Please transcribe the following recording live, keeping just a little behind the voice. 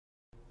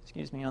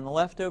excuse me, on the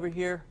left over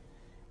here,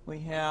 we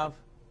have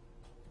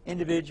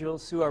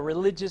individuals who are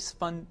religious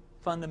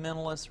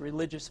fundamentalists,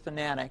 religious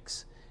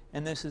fanatics,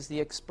 and this is the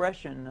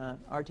expression,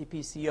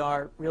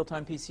 RT-PCR,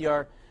 real-time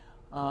PCR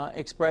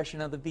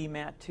expression of the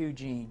VMAT2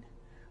 gene.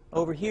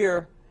 Over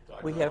here,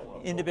 we have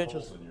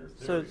individuals.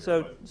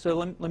 So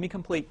let me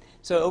complete.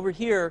 So over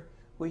here,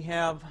 we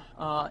have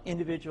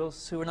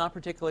individuals who are not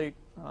particularly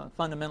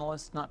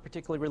fundamentalist, not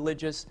particularly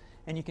religious,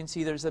 and you can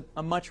see there's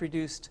a much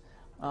reduced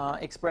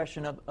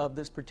expression of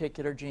this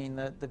particular gene,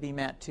 the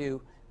VMAT2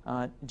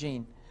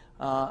 gene.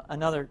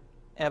 Another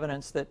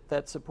evidence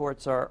that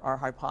supports our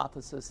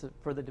hypothesis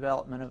for the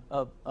development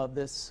of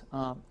this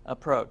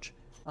approach.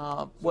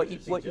 What you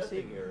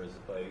see here is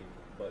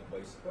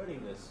by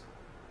spreading this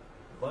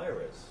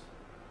virus,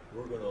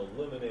 we're going to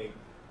eliminate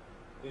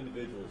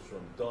individuals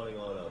from donning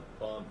on a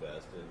bomb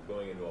vest and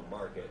going into a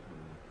market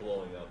and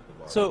blowing up the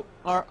market. So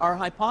our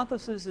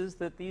hypothesis is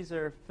that these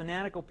are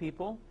fanatical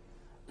people,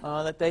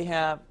 that they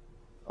have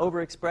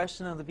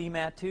overexpression of the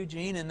VMAT2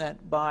 gene, and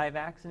that by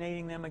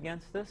vaccinating them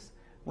against this,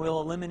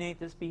 we'll eliminate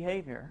this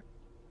behavior.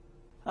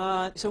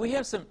 So we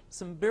have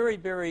some very,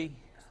 very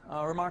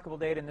remarkable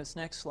data in this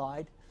next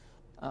slide.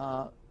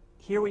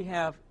 Here we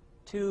have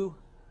two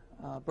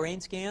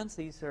brain scans.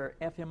 These are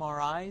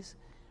fMRIs.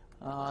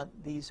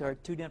 These are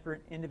two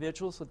different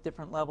individuals with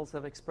different levels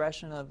of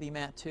expression of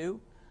VMAT2.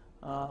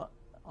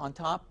 On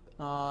top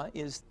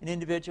is an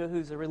individual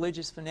who's a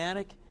religious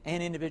fanatic,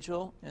 an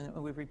individual, and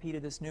we've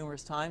repeated this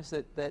numerous times,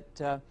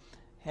 that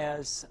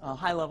has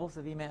high levels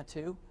of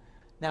VMAT2.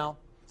 Now,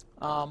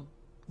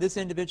 this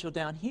individual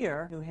down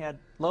here who had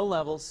low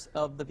levels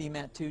of the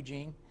VMAT2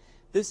 gene,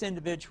 this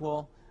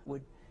individual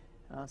would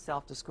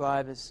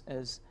self-describe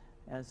as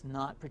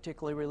not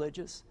particularly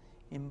religious.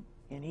 In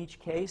each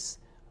case,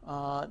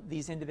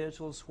 these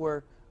individuals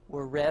were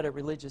read a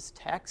religious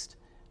text.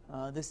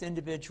 This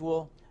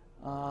individual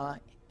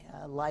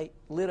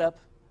lit up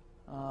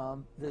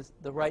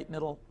the right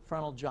middle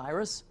frontal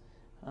gyrus,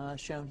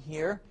 shown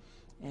here,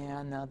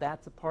 and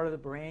that's a part of the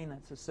brain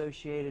that's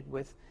associated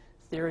with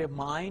theory of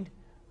mind.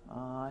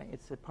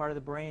 It's a part of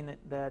the brain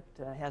that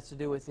has to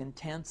do with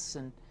intents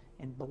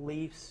and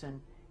beliefs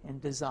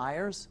and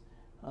desires.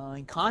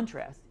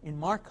 In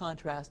marked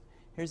contrast,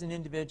 here's an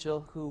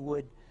individual who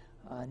would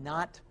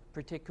not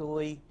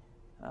particularly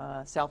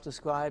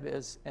self-describe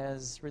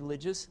as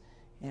religious,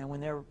 and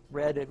when they're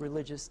read a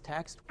religious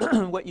text,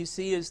 what you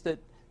see is that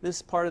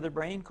this part of the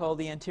brain called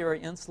the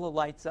anterior insula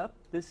lights up.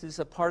 This is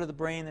a part of the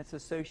brain that's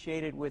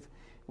associated with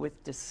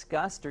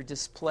disgust or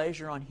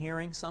displeasure on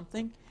hearing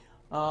something.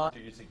 So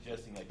you're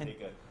suggesting I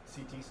take a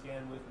CT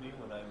scan with me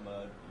when I'm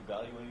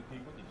evaluating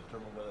people to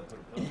determine whether I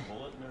put a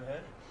bullet in their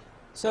head?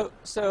 So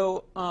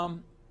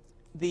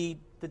the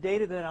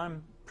data that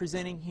I'm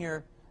presenting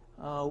here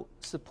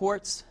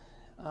supports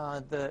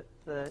the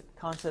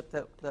concept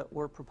that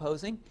we're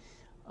proposing,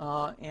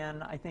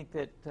 and I think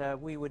that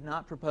we would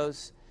not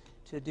propose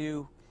to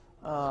do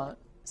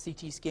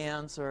CT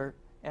scans or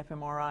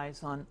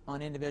fMRIs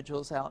on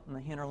individuals out in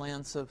the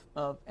hinterlands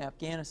of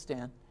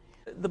Afghanistan.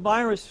 The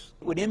virus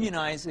would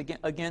immunize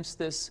against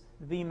this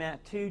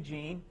VMAT2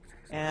 gene,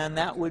 and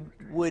that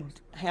would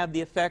have the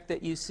effect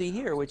that you see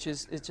here, which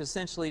is it's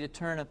essentially to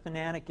turn a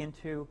fanatic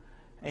into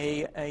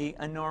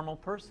a normal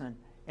person.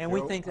 And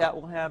we think that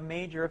will have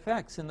major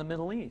effects in the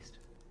Middle East.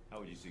 How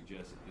would you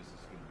suggest that this is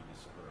going to be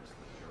dispersed,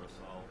 the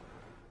aerosol?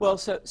 Well,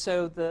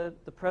 so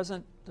the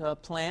present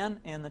plan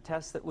and the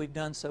tests that we've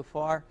done so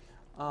far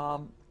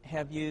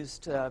have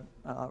used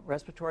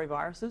respiratory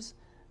viruses,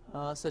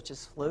 such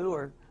as flu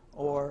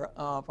or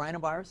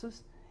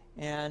rhinoviruses,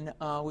 and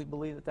we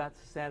believe that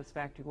that's a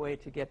satisfactory way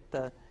to get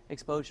the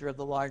exposure of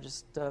the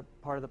largest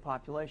part of the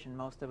population.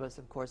 Most of us,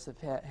 of course,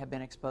 have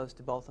been exposed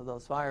to both of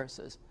those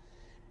viruses,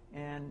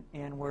 and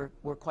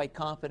we're quite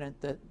confident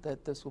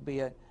that this will be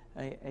a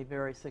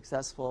very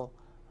successful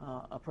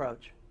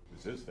approach.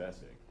 This is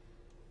fascinating.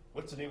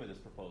 What's the name of this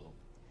proposal?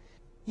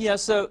 Yeah,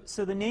 so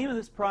the name of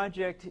this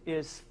project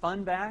is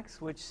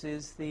FUNVAX, which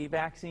is the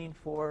vaccine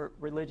for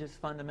religious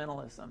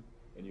fundamentalism.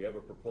 And you have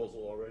a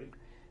proposal already?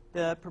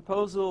 The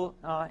proposal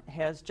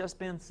has just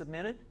been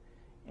submitted,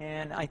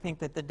 and I think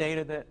that the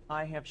data that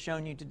I have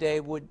shown you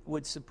today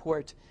would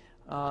support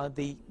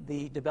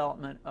the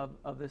development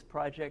of this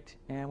project,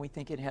 and we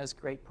think it has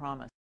great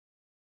promise.